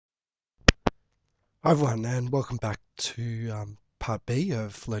Hi everyone, and welcome back to part B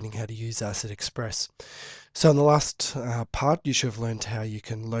of learning how to use Xpress. So in the last part you should have learned how you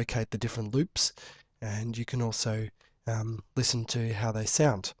can locate the different loops, and you can also listen to how they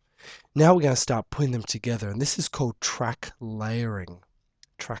sound. Now we're going to start putting them together, and this is called track layering.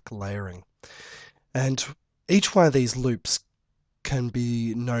 Track layering. And each one of these loops can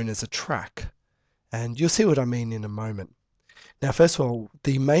be known as a track, and you'll see what I mean in a moment. Now, first of all,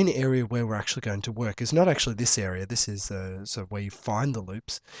 the main area where we're actually going to work is not actually this area. This is sort of where you find the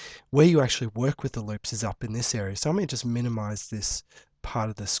loops. Where you actually work with the loops is up in this area. So I'm going to just minimize this part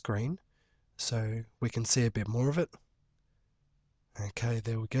of the screen so we can see a bit more of it. Okay,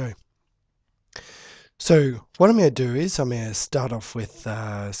 there we go. So what I'm going to do is I'm going to start off with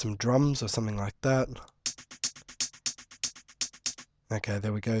some drums or something like that. Okay,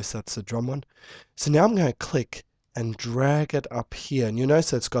 there we go. So that's the drum one. So now I'm going to click and drag it up here. And you'll notice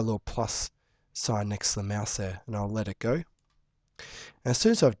that it's got a little plus sign next to the mouse there. And I'll let it go. And as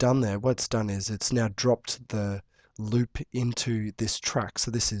soon as I've done there, what it's done is it's now dropped the loop into this track.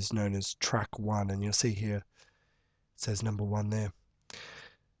 So this is known as track 1. And you'll see here it says number 1 there.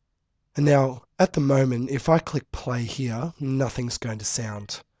 And now at the moment, if I click play here, nothing's going to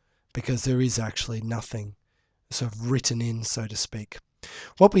sound because there is actually nothing sort of written in, so to speak.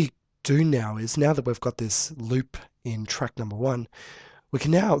 What we do now is, now that we've got this loop in track number 1, we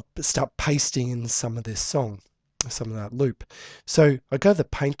can now start pasting in some of this song, some of that loop. So I go to the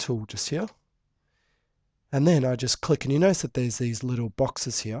paint tool just here, and then I just click, and you notice that there's these little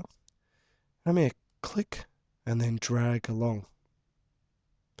boxes here. I'm going to click and then drag along.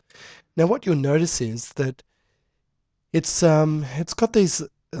 Now what you'll notice is that it's got these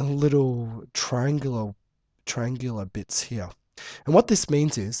little triangular bits here. And what this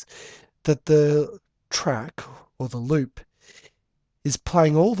means is that the track or the loop is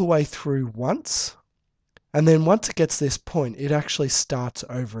playing all the way through once, and then once it gets this point, it actually starts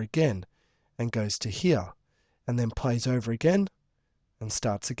over again and goes to here, and then plays over again and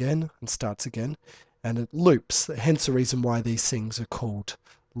starts again and starts again, and it loops. Hence the reason why these things are called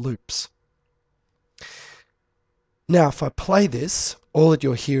loops. Now if I play this, all that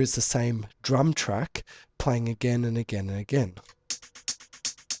you'll hear is the same drum track playing again and again and again.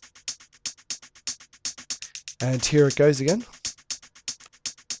 And here it goes again.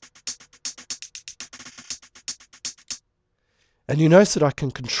 And you notice that I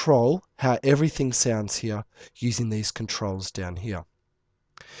can control how everything sounds here using these controls down here.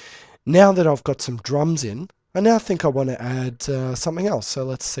 Now that I've got some drums in, I now think I want to add something else. So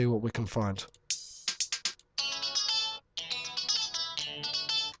let's see what we can find.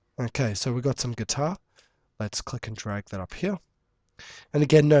 Okay, so we've got some guitar. Let's click and drag that up here. And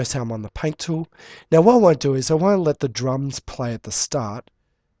again, notice how I'm on the paint tool. Now what I want to do is I want to let the drums play at the start.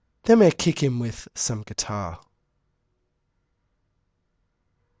 Then I'm going to kick in with some guitar.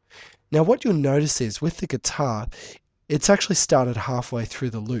 Now what you'll notice is with the guitar, it's actually started halfway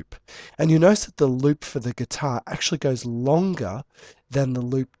through the loop. And you notice that the loop for the guitar actually goes longer than the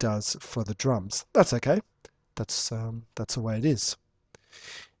loop does for the drums. That's okay. That's the way it is.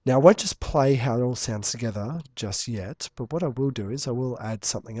 Now I won't just play how it all sounds together just yet, but what I will do is I will add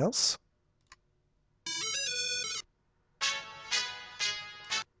something else.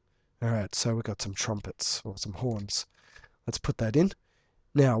 Alright, so we've got some trumpets or some horns. Let's put that in.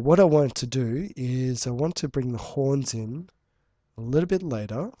 Now what I want to do is I want to bring the horns in a little bit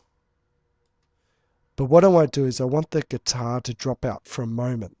later. But what I want to do is I want the guitar to drop out for a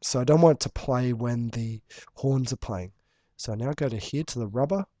moment. So I don't want it to play when the horns are playing. So I now go to here to the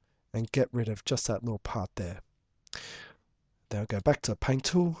rubber and get rid of just that little part there. Then I'll go back to the paint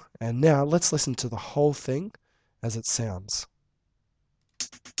tool, and now let's listen to the whole thing as it sounds.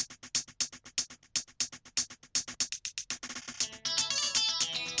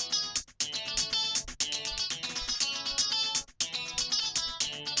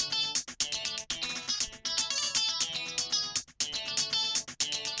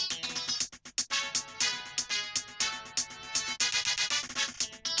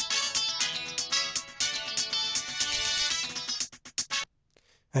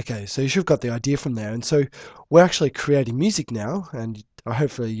 Okay, so you should have got the idea from there. And so we're actually creating music now, and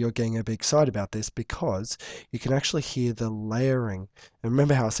hopefully you're getting a bit excited about this because you can actually hear the layering. And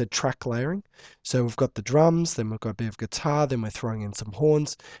remember how I said track layering? So we've got the drums, then we've got a bit of guitar, then we're throwing in some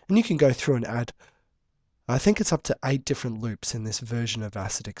horns, and you can go through and add, I think it's up to 8 different loops in this version of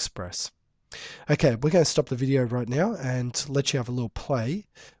Xpress. Okay, we're going to stop the video right now and let you have a little play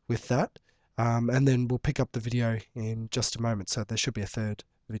with that. And then we'll pick up the video in just a moment. So there should be a third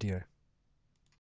video.